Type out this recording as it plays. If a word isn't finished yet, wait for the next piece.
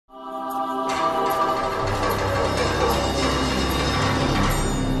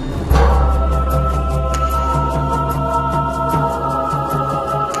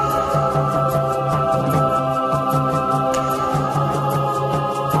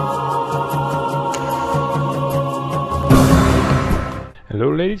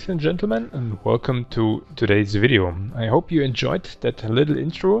ladies and gentlemen, and welcome to today's video. I hope you enjoyed that little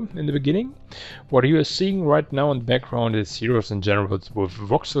intro in the beginning. What you are seeing right now in the background is zeros and generals with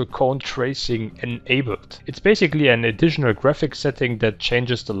voxel cone tracing enabled. It's basically an additional graphic setting that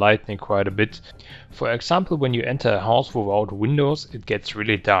changes the lighting quite a bit. For example, when you enter a house without windows, it gets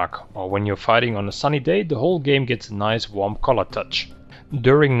really dark, or when you're fighting on a sunny day, the whole game gets a nice warm color touch.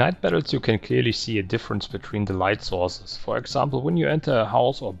 During night battles you can clearly see a difference between the light sources. For example, when you enter a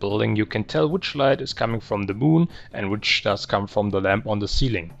house or building, you can tell which light is coming from the moon and which does come from the lamp on the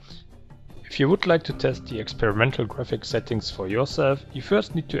ceiling. If you would like to test the experimental graphic settings for yourself, you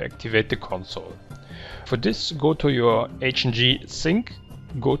first need to activate the console. For this, go to your HNG sync,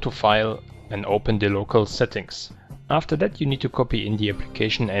 go to File and open the local settings. After that you need to copy in the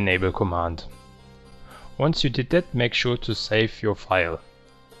application enable command. Once you did that, make sure to save your file.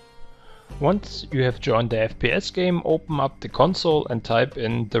 Once you have joined the FPS game, open up the console and type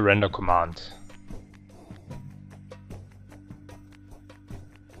in the render command.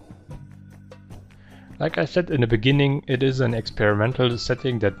 Like I said in the beginning, it is an experimental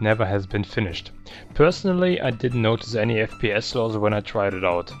setting that never has been finished. Personally, I didn't notice any FPS loss when I tried it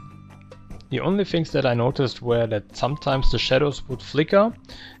out. The only things that I noticed were that sometimes the shadows would flicker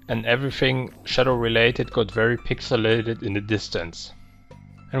and everything shadow related got very pixelated in the distance.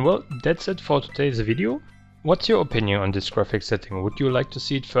 And well, that's it for today's video. What's your opinion on this graphic setting? Would you like to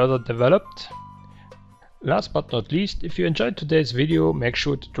see it further developed? Last but not least, if you enjoyed today's video, make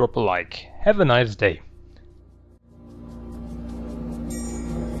sure to drop a like. Have a nice day.